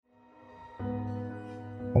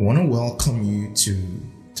want to welcome you to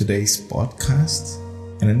today's podcast.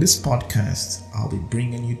 And in this podcast, I'll be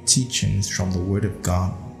bringing you teachings from the Word of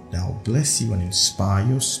God that will bless you and inspire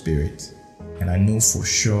your spirit. And I know for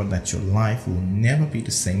sure that your life will never be the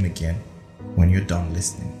same again when you're done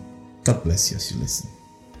listening. God bless you as you listen.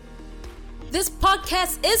 This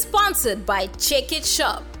podcast is sponsored by Check It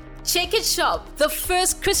Shop. Check It Shop, the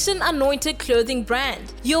first Christian anointed clothing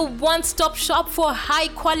brand. Your one-stop shop for high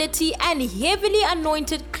quality and heavily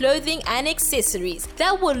anointed clothing and accessories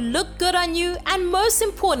that will look good on you and, most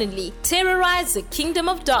importantly, terrorize the kingdom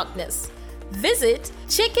of darkness. Visit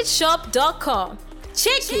checkitshop.com.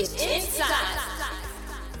 Check it inside.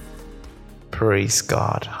 Praise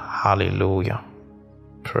God. Hallelujah.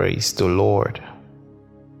 Praise the Lord.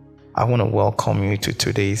 I want to welcome you to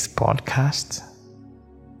today's podcast.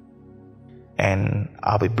 And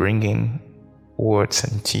I'll be bringing words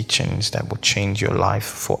and teachings that will change your life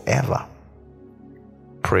forever.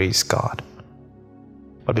 Praise God.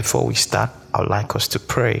 But before we start, I would like us to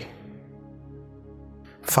pray.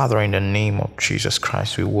 Father, in the name of Jesus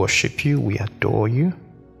Christ, we worship you, we adore you.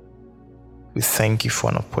 We thank you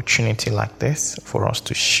for an opportunity like this for us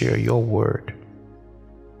to share your word.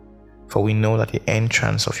 For we know that the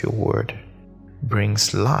entrance of your word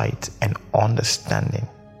brings light and understanding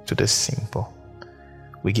to the simple.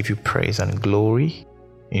 We give you praise and glory.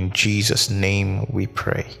 In Jesus' name we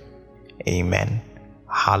pray. Amen.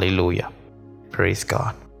 Hallelujah. Praise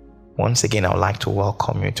God. Once again, I would like to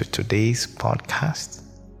welcome you to today's podcast.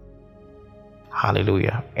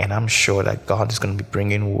 Hallelujah. And I'm sure that God is going to be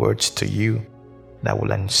bringing words to you that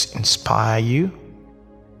will inspire you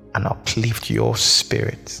and uplift your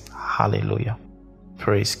spirit. Hallelujah.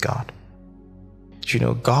 Praise God. You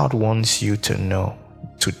know, God wants you to know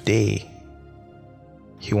today,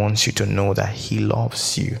 He wants you to know that He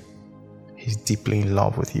loves you. He's deeply in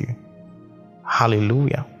love with you.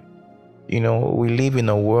 Hallelujah. You know, we live in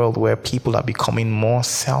a world where people are becoming more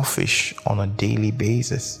selfish on a daily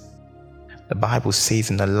basis. The Bible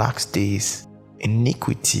says in the last days,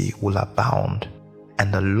 iniquity will abound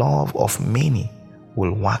and the love of many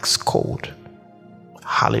will wax cold.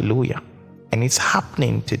 Hallelujah. And it's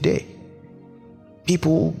happening today.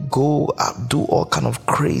 People go do all kind of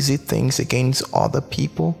crazy things against other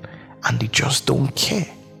people and they just don't care.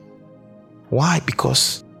 Why?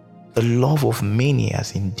 Because the love of many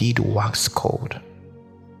has indeed waxed cold.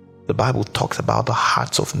 The Bible talks about the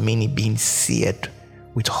hearts of many being seared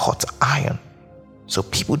with hot iron. So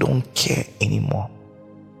people don't care anymore.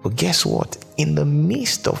 But guess what? In the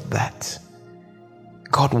midst of that,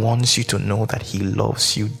 God wants you to know that He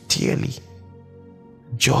loves you dearly,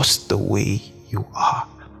 just the way you are.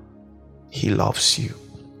 He loves you.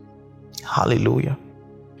 Hallelujah.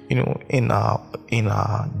 You know, in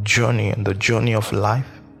our journey, in the journey of life,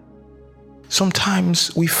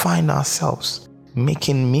 sometimes we find ourselves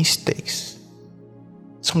making mistakes.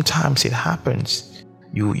 Sometimes it happens.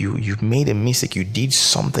 You made a mistake. You did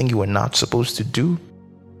something you were not supposed to do,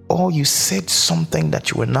 or you said something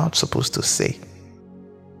that you were not supposed to say.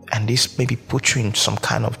 And this maybe put you in some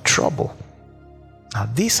kind of trouble. Now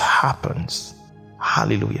this happens.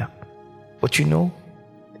 Hallelujah. But you know,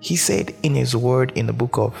 He said in His word in the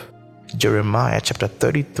book of Jeremiah chapter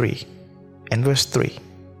 33 and verse 3,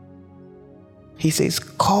 He says,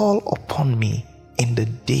 call upon me in the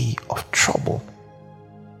day of trouble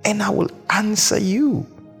and I will answer you.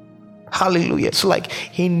 Hallelujah. So like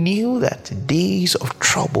He knew that days of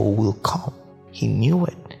trouble will come. He knew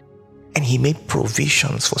it. And He made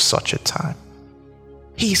provisions for such a time.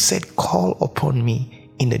 He said, call upon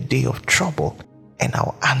me in the day of trouble and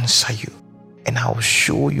I'll answer you. And I'll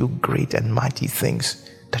show you great and mighty things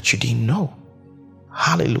that you didn't know.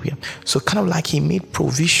 Hallelujah. So kind of like He made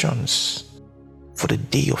provisions for the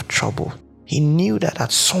day of trouble. He knew that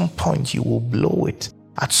at some point you will blow it.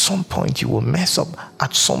 At some point you will mess up.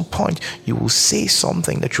 At some point you will say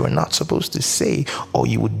something that you are not supposed to say, or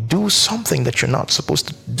you will do something that you're not supposed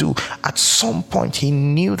to do. At some point He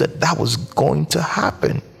knew that that was going to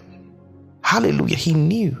happen. Hallelujah. He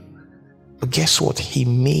knew. But guess what? He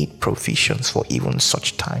made provisions for even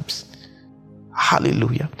such times.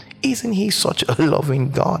 Hallelujah. Isn't He such a loving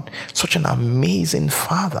God? Such an amazing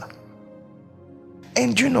Father?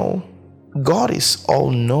 And you know, God is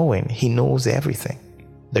all-knowing. He knows everything.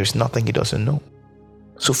 There's nothing He doesn't know.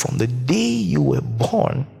 So from the day you were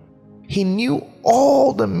born, He knew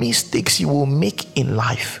all the mistakes you will make in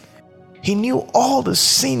life. He knew all the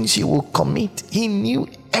sins you will commit. He knew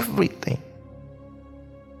everything.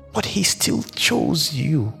 But He still chose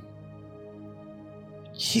you.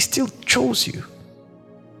 He still chose you.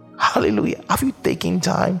 Hallelujah. Have you taken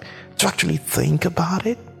time to actually think about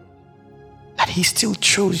it? That he still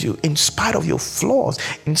chose you in spite of your flaws,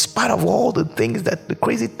 in spite of all the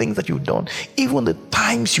crazy things that you've done, even the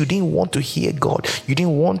times you didn't want to hear God, you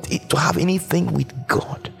didn't want it to have anything with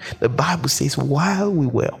God. The Bible says, while we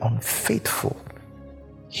were unfaithful,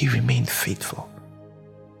 he remained faithful.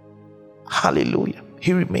 Hallelujah.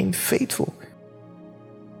 He remained faithful.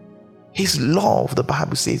 His love, the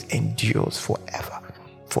Bible says, endures forever.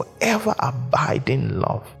 Forever abiding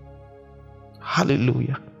love.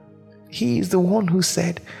 Hallelujah. He is the one who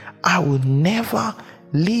said, I will never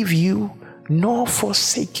leave you nor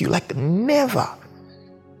forsake you. Like never.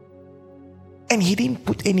 And he didn't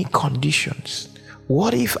put any conditions.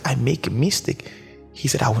 What if I make a mistake? He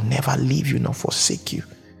said, I will never leave you nor forsake you.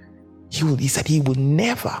 He said he will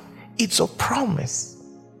never. It's a promise.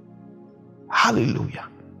 Hallelujah.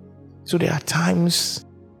 So there are times,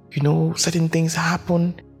 certain things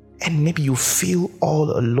happen and maybe you feel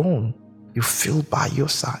all alone. You feel by your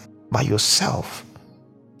side, by yourself.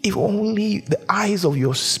 If only the eyes of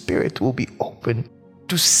your spirit will be open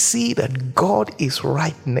to see that God is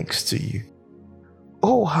right next to you.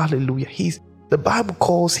 Oh, hallelujah. The Bible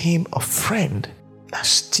calls him a friend that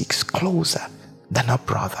sticks closer than a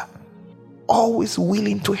brother. Always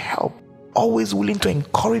willing to help, always willing to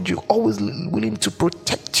encourage you, always willing to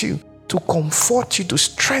protect you, to comfort you, to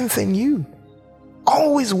strengthen you.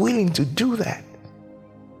 Always willing to do that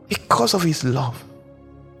because of his love.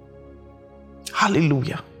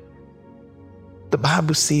 Hallelujah. The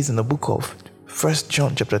Bible says in the book of 1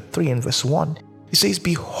 John chapter 3 and verse 1, it says,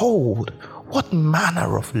 behold, what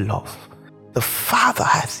manner of love the Father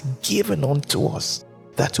has given unto us,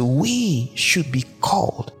 that we should be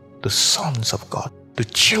called the sons of God, the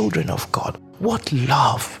children of God. What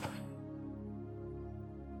love!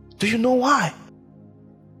 Do you know why?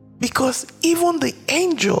 Because even the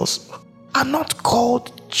angels are not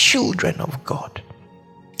called children of God.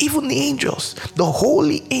 Even the angels, the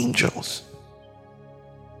holy angels.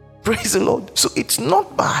 Praise the Lord. So it's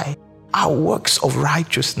not by our works of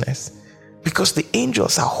righteousness, because the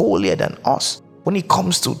angels are holier than us when it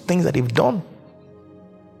comes to things that they've done.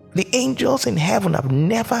 The angels in heaven have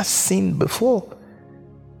never sinned before.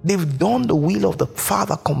 They've done the will of the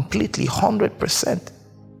Father completely, 100%.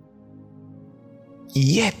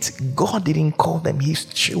 Yet God didn't call them his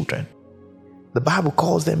children. The Bible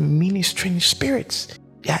calls them ministering spirits.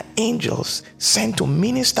 They are angels sent to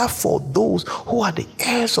minister for those who are the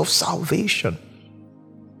heirs of salvation.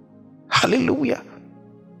 Hallelujah.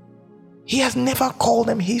 He has never called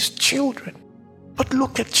them his children. But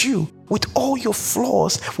look at you, with all your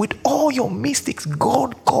flaws, with all your mistakes,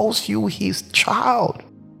 God calls you his child.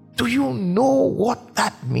 Do you know what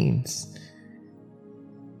that means?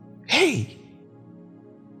 Hey,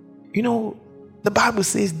 the Bible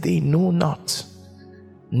says they know not,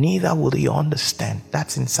 neither will they understand.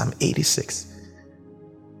 That's in Psalm 86.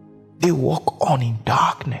 They walk on in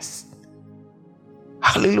darkness.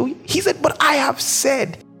 Hallelujah. He said, but I have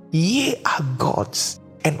said, ye are gods,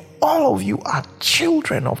 and all of you are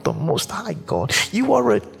children of the Most High God. You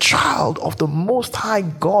are a child of the Most High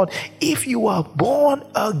God. If you are born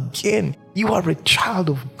again, you are a child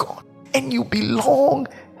of God, and you belong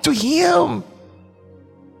to him.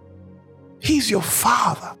 He's your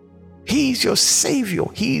Father. He's your Savior.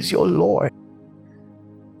 He's your Lord.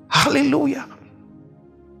 Hallelujah.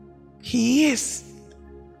 He is.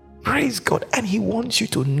 Praise God. And he wants you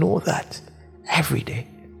to know that every day.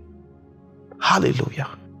 Hallelujah.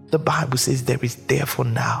 The Bible says there is therefore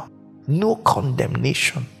now no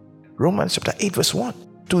condemnation. Romans chapter 8 verse 1.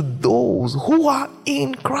 To those who are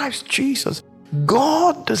in Christ Jesus,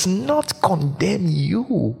 God does not condemn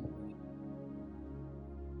you.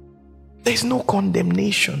 There's no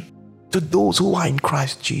condemnation to those who are in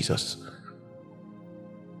Christ Jesus.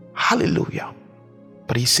 Hallelujah.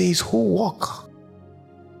 But he says, who walk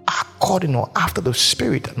according or after the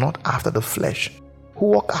Spirit, not after the flesh. Who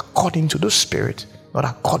walk according to the Spirit, not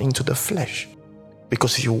according to the flesh.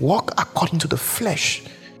 Because if you walk according to the flesh,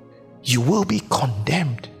 you will be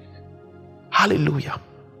condemned. Hallelujah.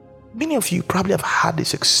 Many of you probably have had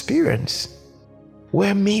this experience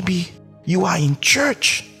where maybe you are in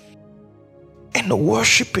church and the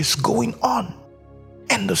worship is going on,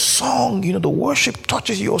 and the song, the worship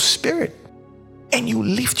touches your spirit, and you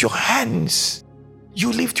lift your hands.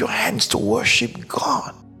 You lift your hands to worship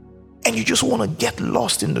God, and you just want to get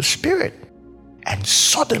lost in the spirit. And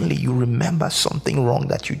suddenly you remember something wrong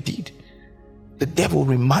that you did. The devil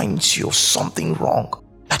reminds you of something wrong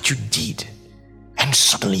that you did, and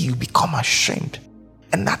suddenly you become ashamed.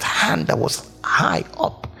 And that hand that was high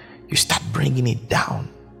up, you start bringing it down.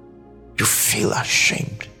 You feel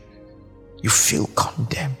ashamed. You feel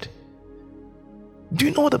condemned. Do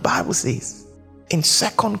you know what the Bible says? in 2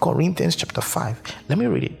 Corinthians chapter 5. Let me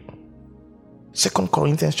read it. 2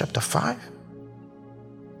 Corinthians chapter 5.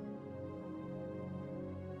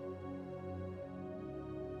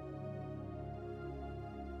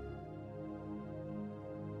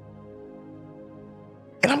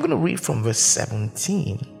 And I'm going to read from verse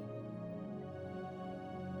 17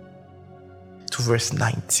 to verse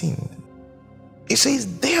 19. It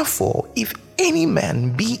says, therefore, if any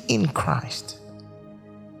man be in Christ,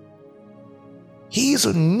 he is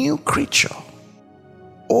a new creature.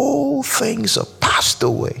 All things are passed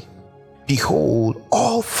away. Behold,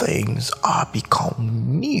 all things are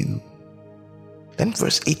become new. Then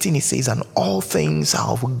verse 18, it says, and all things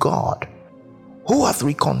are of God, who hath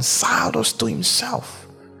reconciled us to himself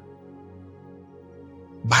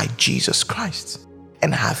by Jesus Christ,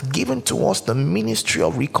 and hath given to us the ministry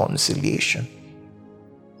of reconciliation.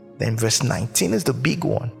 Then verse 19 is the big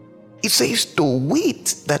one. It says, to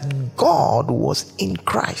wit, that God was in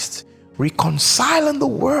Christ, reconciling the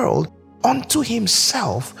world unto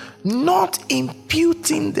himself, not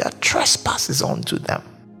imputing their trespasses unto them,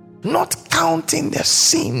 not counting their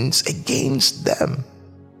sins against them,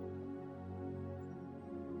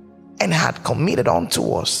 and had committed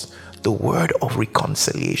unto us the word of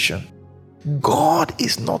reconciliation. God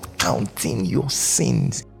is not counting your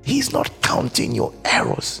sins. He's not counting your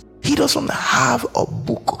errors. He doesn't have a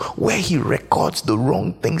book where he records the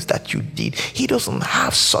wrong things that you did. He doesn't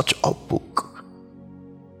have such a book.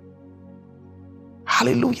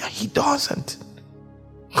 Hallelujah. He doesn't.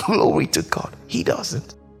 Glory to God. He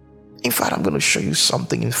doesn't. In fact, I'm going to show you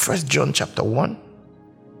something in 1 John chapter 1.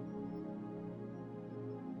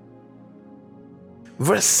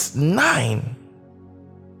 Verse 9.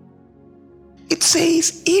 It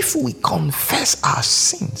says, if we confess our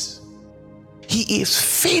sins, he is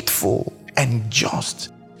faithful and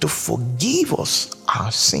just to forgive us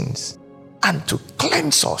our sins and to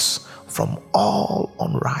cleanse us from all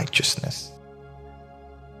unrighteousness.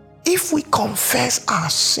 If we confess our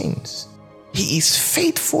sins, he is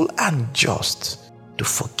faithful and just to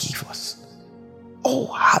forgive us. Oh,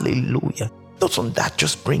 hallelujah. Doesn't that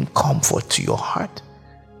just bring comfort to your heart?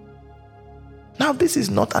 Now, this is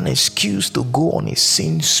not an excuse to go on a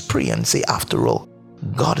sin spree and say, after all,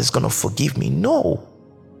 God is going to forgive me. No.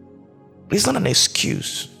 It's not an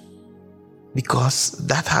excuse, because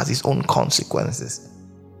that has its own consequences.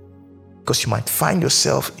 Because you might find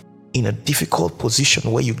yourself in a difficult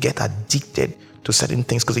position where you get addicted to certain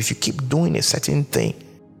things. Because if you keep doing a certain thing,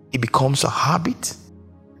 it becomes a habit.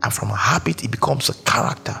 And from a habit, it becomes a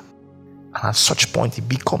character. And at such point, it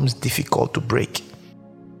becomes difficult to break.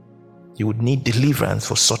 You would need deliverance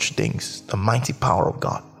for such things, the mighty power of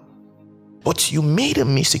God. But you made a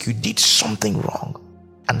mistake, you did something wrong.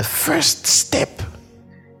 And the first step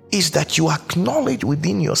is that you acknowledge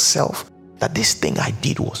within yourself that this thing I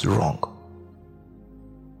did was wrong.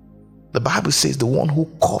 The Bible says the one who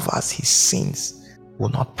covers his sins will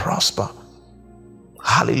not prosper.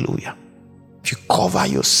 Hallelujah. If you cover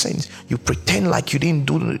your sins, you pretend like you didn't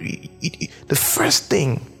do it. The first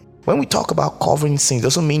thing, when we talk about covering sins,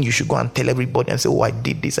 doesn't mean you should go and tell everybody and say, oh, I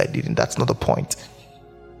did this, I didn't. That's not the point.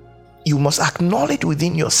 You must acknowledge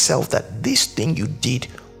within yourself that this thing you did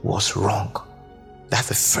was wrong. That's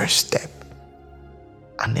the first step.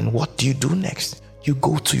 And then what do you do next? You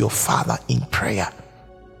go to your Father in prayer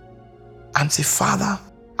and say, Father,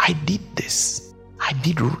 I did this. I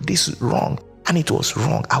did this wrong, and it was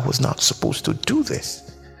wrong. I was not supposed to do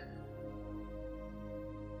this.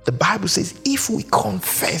 The Bible says if we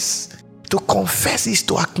confess, to confess is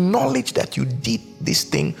to acknowledge that you did this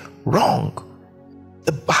thing wrong.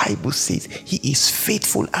 The Bible says he is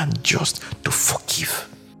faithful and just to forgive.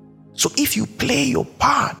 So if you play your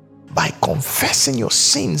part by confessing your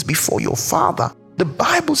sins before your Father, the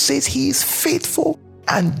Bible says he is faithful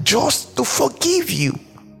and just to forgive you.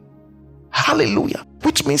 Hallelujah.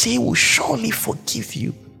 Which means he will surely forgive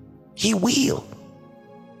you. He will.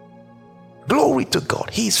 Glory to God.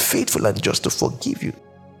 He is faithful and just to forgive you.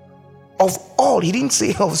 Of all, he didn't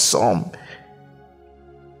say of some.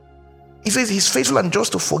 He says he's faithful and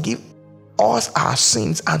just to forgive us our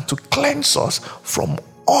sins and to cleanse us from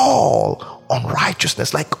all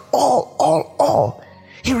unrighteousness. Like all.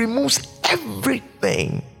 He removes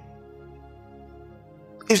everything.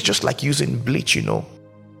 It's just like using bleach,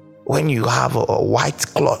 When you have a white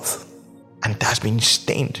cloth and it has been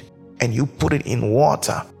stained and you put it in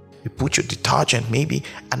water, you put your detergent maybe,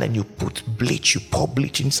 and then you put bleach, you pour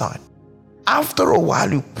bleach inside. After a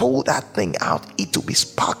while, you pull that thing out, it will be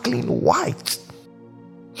sparkling white.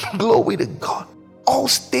 Glory to God. All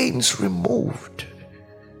stains removed.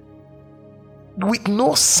 With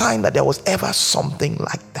no sign that there was ever something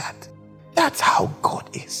like that. That's how God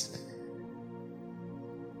is.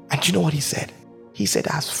 And you know what he said? He said,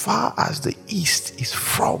 as far as the east is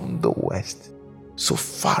from the west, so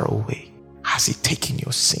far away has he taken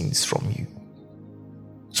your sins from you.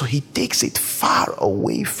 So he takes it far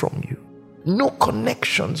away from you. No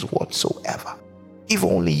connections whatsoever. If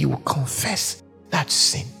only you will confess that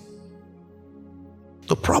sin.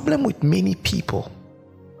 The problem with many people,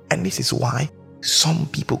 and this is why some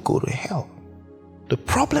people go to hell. The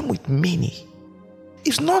problem with many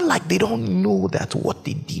is not like they don't know that what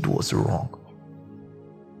they did was wrong.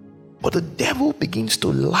 But the devil begins to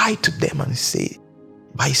lie to them and say,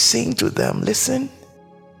 by saying to them, listen,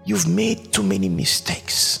 you've made too many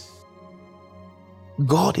mistakes.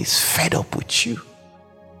 God is fed up with you.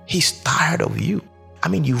 He's tired of you. I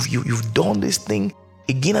mean, you've done this thing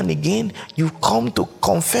again and again. You've come to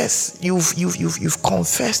confess. You've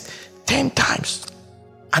confessed 10 times,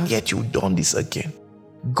 and yet you've done this again.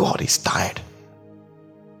 God is tired.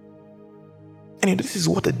 And this is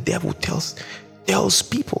what the devil tells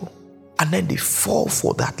people, and then they fall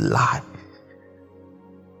for that lie.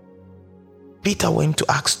 Peter went to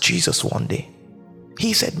ask Jesus one day.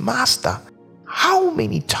 He said, Master, how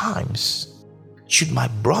many times should my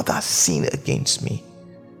brother sin against me?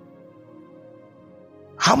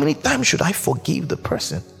 How many times should I forgive the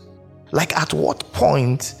person? Like, at what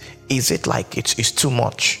point is it like it's too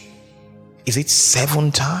much? Is it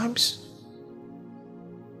 7 times?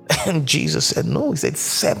 And Jesus said, no. He said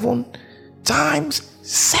 7 times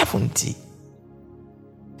 70.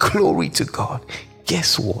 Glory to God.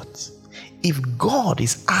 Guess what? If God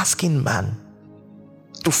is asking man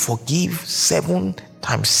to forgive 7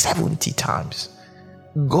 times 70 times,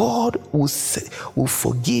 God will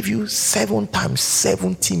forgive you 7 times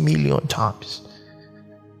 70 million times.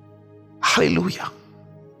 Hallelujah.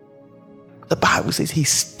 The Bible says his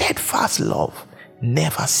steadfast love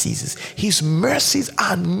never ceases. His mercies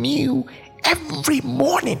are new every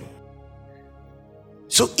morning.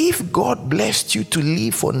 So if God blessed you to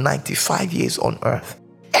live for 95 years on earth,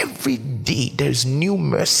 every day there's new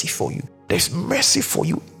mercy for you. There's mercy for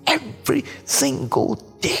you every single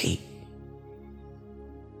day.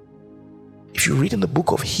 If you read in the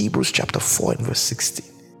book of Hebrews chapter 4 and verse 16,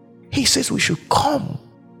 he says we should come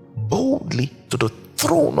boldly to the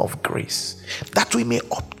throne of grace, that we may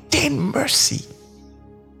obtain mercy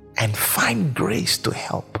and find grace to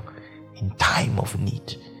help in time of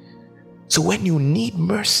need. So when you need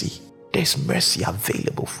mercy, there's mercy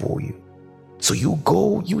available for you. So you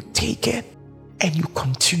go, you take it, and you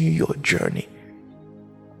continue your journey.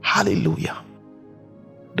 Hallelujah.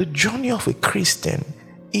 The journey of a Christian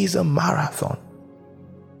is a marathon.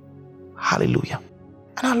 Hallelujah.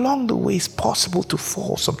 And along the way, it's possible to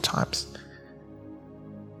fall sometimes.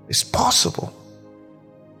 It's possible.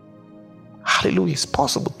 Hallelujah. It's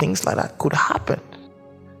possible things like that could happen.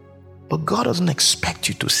 But God doesn't expect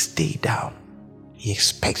you to stay down. He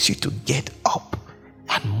expects you to get up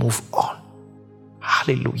and move on.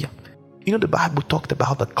 Hallelujah. You know, the Bible talked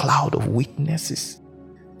about the cloud of witnesses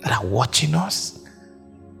that are watching us.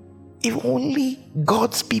 If only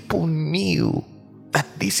God's people knew that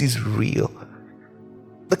this is real.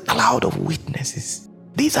 The cloud of witnesses.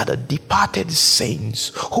 These are the departed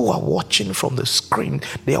saints who are watching from the screen.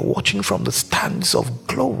 They are watching from the stands of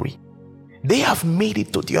glory. They have made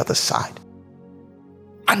it to the other side.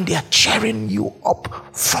 And they are cheering you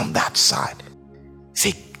up from that side.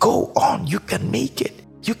 Say, go on, you can make it.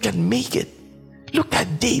 You can make it. Look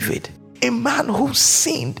at David, a man who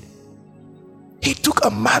sinned. He took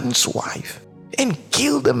a man's wife and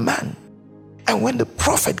killed a man. And when the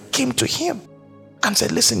prophet came to him and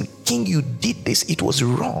said, listen, king, you did this, it was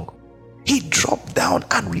wrong, he dropped down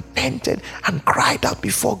and repented and cried out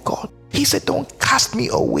before God. He said, don't cast me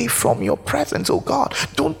away from your presence, oh God.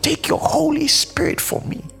 Don't take your Holy Spirit from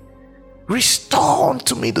me. Restore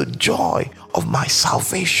unto me the joy of my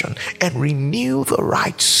salvation and renew the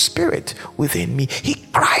right spirit within me. He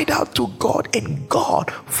cried out to God and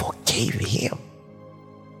God forgave him.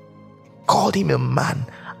 Called him a man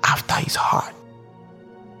after his heart.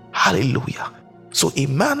 Hallelujah. So a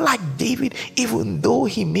man like David, even though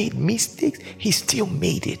he made mistakes, he still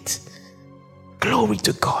made it. Glory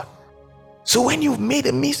to God. So when you've made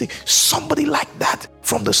a mistake, somebody like that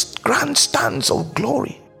from the grandstands of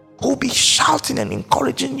glory who'll be shouting and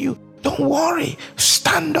encouraging you, don't worry,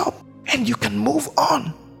 stand up and you can move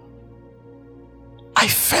on. I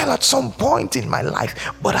fell at some point in my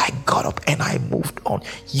life, but I got up and I moved on.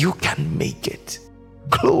 You can make it.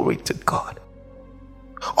 Glory to God.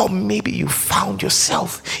 Or maybe you found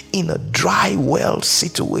yourself in a dry well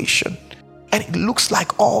situation and it looks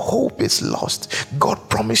like all hope is lost. God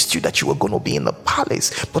promised you that you were going to be in the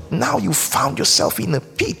palace, but now you found yourself in a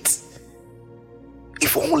pit.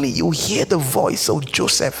 If only you hear the voice of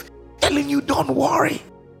Joseph telling you, don't worry.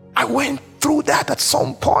 I went through that at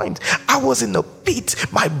some point. I was in a pit.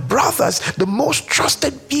 My brothers, the most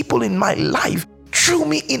trusted people in my life, threw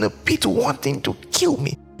me in a pit wanting to kill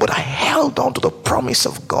me. But I held on to the promise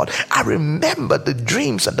of God. I remember the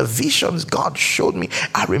dreams and the visions God showed me.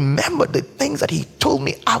 I remember the things that he told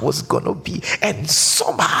me I was going to be. And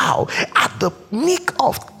somehow, at the nick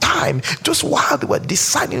of time, just while they were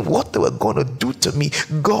deciding what they were going to do to me,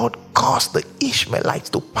 God caused the Ishmaelites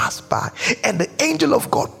to pass by. And the angel of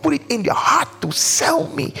God put it in their heart to sell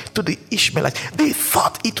me to the Ishmaelites. They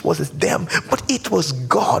thought it was them, but it was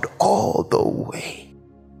God all the way.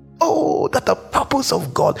 Oh, that the purpose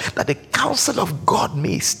of God, that the counsel of God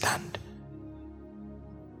may stand.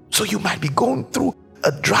 So you might be going through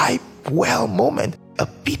a dry well moment, a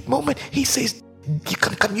pit moment. He says,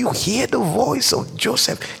 can you hear the voice of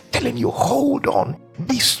Joseph telling you, hold on,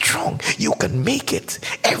 be strong, you can make it.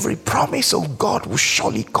 Every promise of God will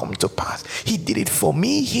surely come to pass. He did it for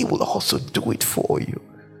me, he will also do it for you.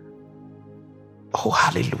 Oh,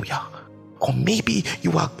 hallelujah. Or maybe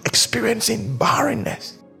you are experiencing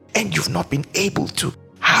barrenness and you've not been able to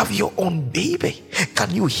have your own baby.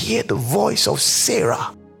 Can you hear the voice of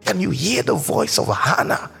Sarah? Can you hear the voice of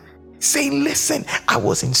Hannah saying, listen, I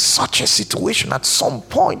was in such a situation at some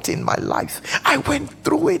point in my life. I went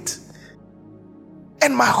through it.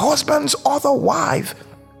 And my husband's other wife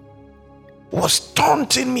was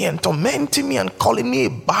taunting me and tormenting me and calling me a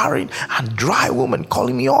barren and dry woman,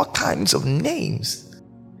 calling me all kinds of names.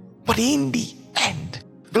 But in the end,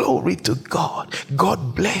 glory to God,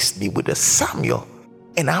 God blessed me with a Samuel.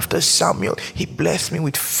 And after Samuel, he blessed me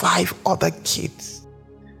with 5 other kids.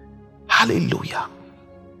 Hallelujah.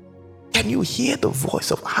 Can you hear the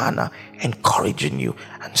voice of Hannah encouraging you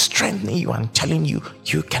and strengthening you and telling you,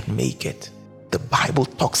 you can make it? The Bible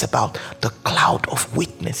talks about the cloud of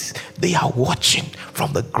witness. They are watching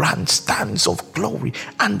from the grandstands of glory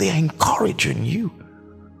and they are encouraging you.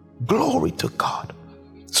 Glory to God.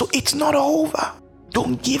 So it's not over.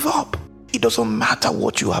 Don't give up. It doesn't matter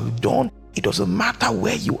what you have done. It doesn't matter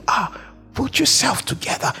where you are. Put yourself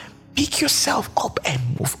together. Pick yourself up and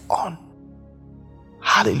move on.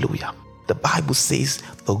 Hallelujah. The Bible says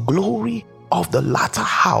the glory of the latter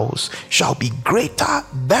house shall be greater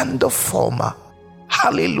than the former.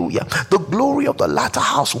 Hallelujah. The glory of the latter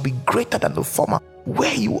house will be greater than the former.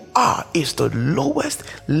 Where you are is the lowest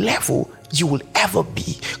level you will ever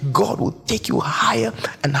be. God will take you higher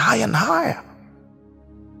and higher and higher.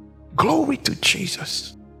 Glory to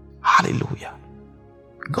Jesus. Hallelujah.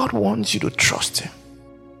 God wants you to trust him.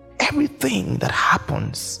 Everything that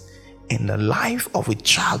happens in the life of a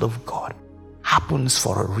child of God happens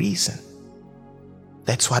for a reason.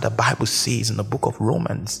 That's why the Bible says in the book of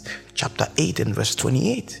Romans chapter 8 and verse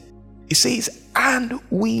 28, it says, and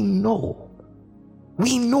we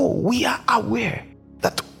are aware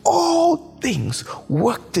that all things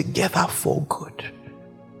work together for good.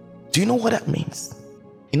 Do you know what that means?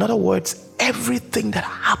 In other words, everything that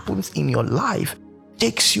happens in your life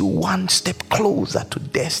takes you one step closer to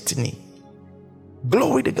destiny.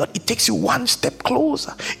 Glory to God. It takes you one step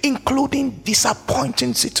closer, including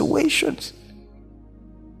disappointing situations.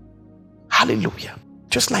 Hallelujah.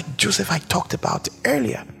 Just like Joseph I talked about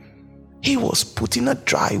earlier. He was put in a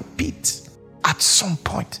dry pit at some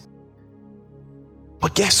point.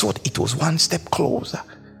 But guess what? It was one step closer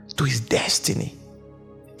to his destiny.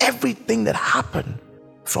 Everything that happened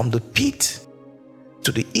from the pit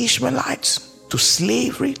to the Ishmaelites, to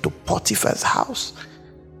slavery, to Potiphar's house,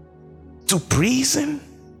 to prison,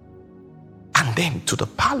 and then to the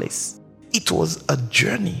palace. It was a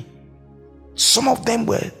journey. Some of them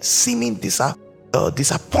were seeming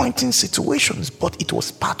disappointing situations, but it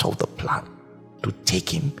was part of the plan to take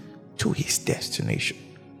him to his destination.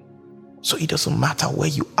 So it doesn't matter where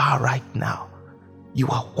you are right now. You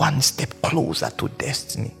are one step closer to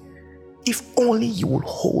destiny. If only you will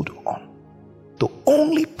hold on. The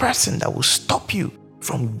only person that will stop you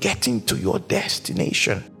from getting to your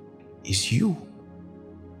destination is you.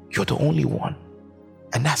 You're the only one.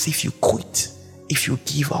 And that's if you quit, if you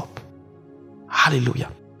give up.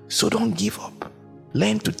 Hallelujah. So don't give up.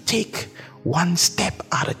 Learn to take one step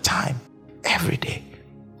at a time every day.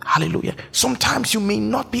 Hallelujah. Sometimes you may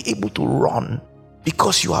not be able to run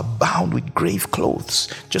because you are bound with grave clothes,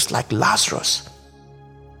 just like Lazarus.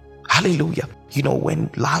 Hallelujah. You know, when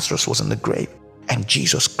Lazarus was in the grave and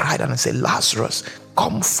Jesus cried out and said, Lazarus,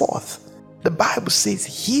 come forth. The Bible says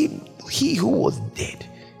he who was dead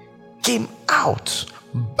came out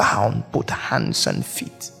bound both hands and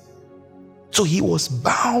feet. So he was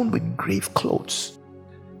bound with grave clothes.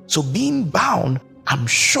 So being bound, I'm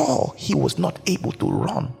sure he was not able to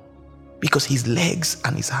run because his legs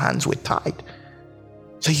and his hands were tied.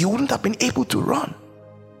 So he wouldn't have been able to run.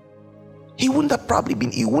 He wouldn't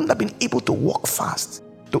have been able to walk fast.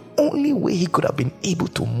 The only way he could have been able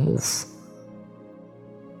to move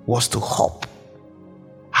was to hop.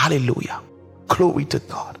 Hallelujah. Glory to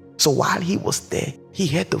God. So while he was there, he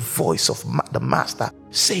heard the voice of the master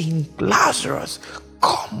saying, Lazarus,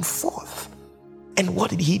 come forth. And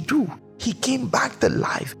what did he do? He came back to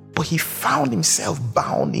life, but he found himself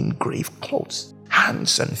bound in grave clothes,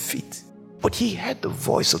 hands and feet. But he heard the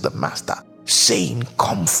voice of the master saying,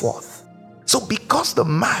 come forth. So because the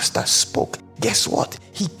master spoke, guess what?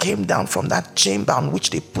 He came down from that chamber on which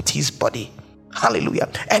they put his body. Hallelujah.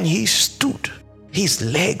 And he stood. His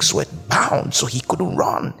legs were bound, so he couldn't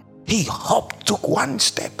run. He hopped, took one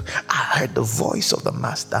step. I heard the voice of the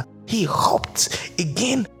master. He hopped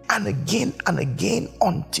again and again and again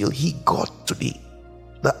until he got to the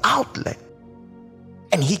outlet.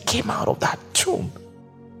 And he came out of that tomb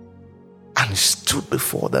and stood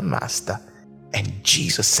before the master. And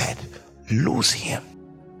Jesus said, loose him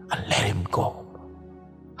and let him go.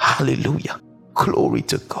 Hallelujah. Glory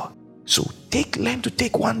to God. So learn to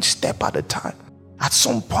take one step at a time. At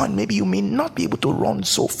some point, maybe you may not be able to run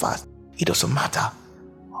so fast. It doesn't matter.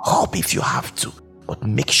 Hop if you have to, but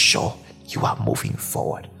make sure you are moving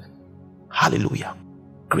forward. Hallelujah.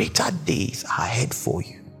 Greater days are ahead for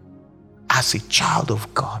you. As a child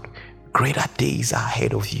of God, greater days are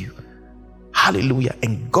ahead of you. Hallelujah.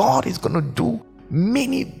 And God is going to do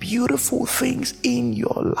many beautiful things in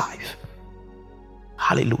your life.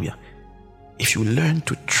 Hallelujah. If you learn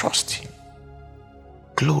to trust him.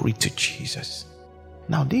 Glory to Jesus.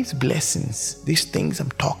 Now these blessings, these things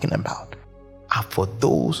I'm talking about, are for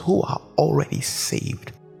those who are already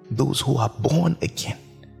saved, those who are born again.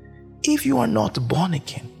 If you are not born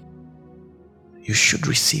again, you should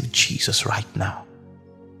receive Jesus right now.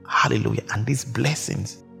 Hallelujah. And these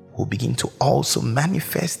blessings will begin to also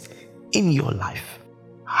manifest in your life.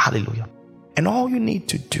 Hallelujah. And all you need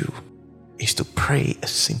to do is to pray a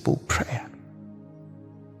simple prayer.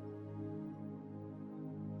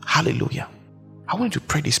 Hallelujah. I want you to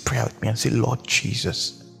pray this prayer with me and say, Lord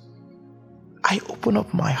Jesus, I open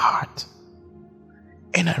up my heart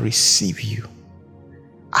and I receive you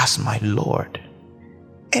as my Lord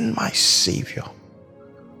and my Savior.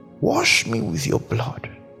 Wash me with your blood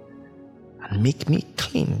and make me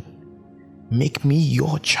clean. Make me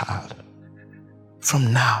your child.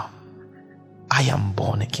 From now, I am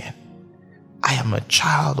born again. I am a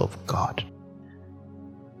child of God.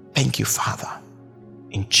 Thank you, Father.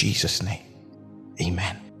 In Jesus' name,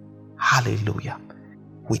 amen. Hallelujah.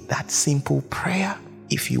 With that simple prayer,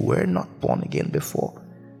 if you were not born again before,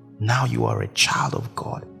 now you are a child of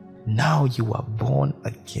God. Now you are born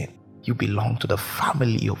again. You belong to the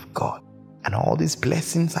family of God. And all these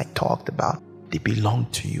blessings I talked about, they belong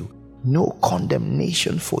to you. No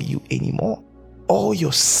condemnation for you anymore. All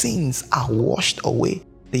your sins are washed away.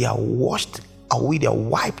 They are washed away. They are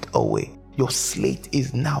wiped away. Your slate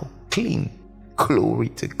is now clean. Glory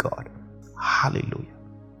to God. Hallelujah.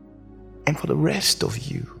 And for the rest of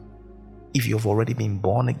you, if you have already been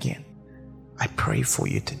born again, I pray for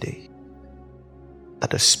you today that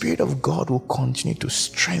the Spirit of God will continue to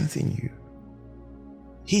strengthen you.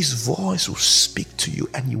 His voice will speak to you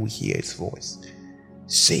and you will hear his voice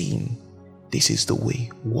saying, this is the way,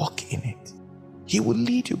 walk in it. He will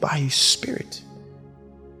lead you by his Spirit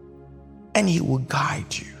and he will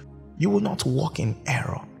guide you. You will not walk in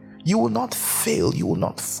error. You will not fail. You will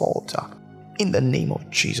not falter in the name of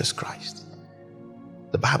Jesus Christ.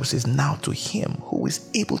 The Bible says, now to him who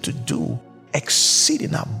is able to do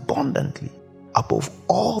exceeding abundantly above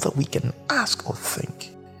all that we can ask or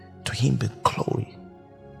think, to him be glory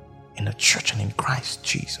in the church and in Christ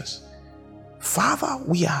Jesus. Father,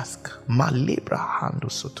 we ask, Malebra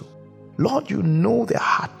Hando Soto. Lord, you know their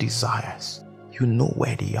heart desires. You know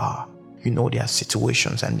where they are. You know their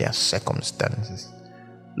situations and their circumstances.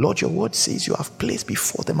 Lord, your word says you have placed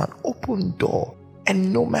before them an open door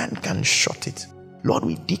and no man can shut it. Lord,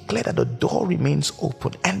 we declare that the door remains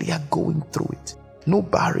open and they are going through it. No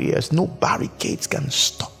barriers, no barricades can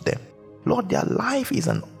stop them. Lord, their life is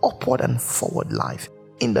an upward and forward life.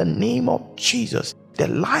 In the name of Jesus, their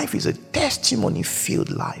life is a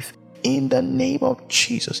testimony-filled life. In the name of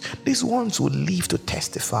Jesus, these ones will live to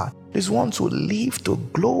testify. These ones will live to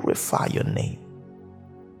glorify your name.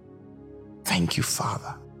 Thank you,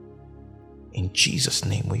 Father. In Jesus'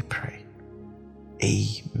 name we pray.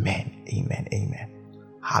 Amen, amen, amen.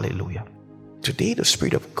 Hallelujah. Today, the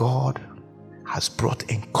Spirit of God has brought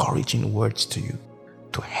encouraging words to you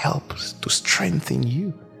to help, to strengthen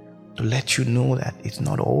you, to let you know that it's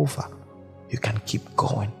not over. You can keep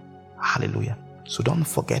going. Hallelujah. So don't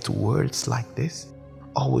forget words like this.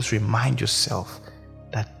 Always remind yourself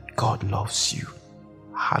that God loves you.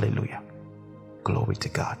 Hallelujah. Glory to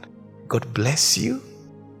God. God bless you.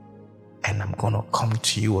 And I'm going to come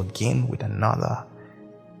to you again with another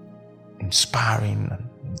inspiring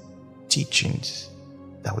teachings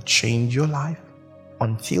that will change your life.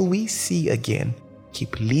 Until we see again,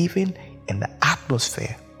 keep living in the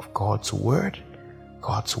atmosphere of God's word,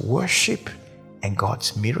 God's worship, and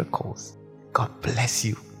God's miracles. God bless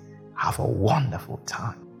you. Have a wonderful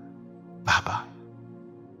time. Bye-bye.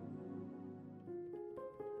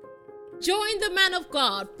 Join the man of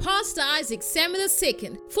God, Pastor Isaac Samuel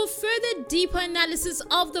II, for further deeper analysis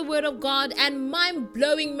of the Word of God and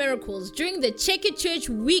mind-blowing miracles during the Check It Church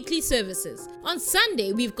weekly services. On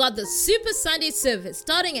Sunday, we've got the Super Sunday service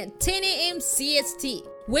starting at 10 a.m. CST.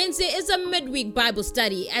 Wednesday is a midweek Bible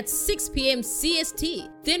study at 6 p.m. CST.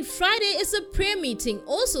 Then Friday is a prayer meeting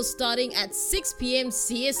also starting at 6 p.m.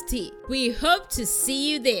 CST. We hope to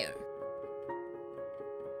see you there.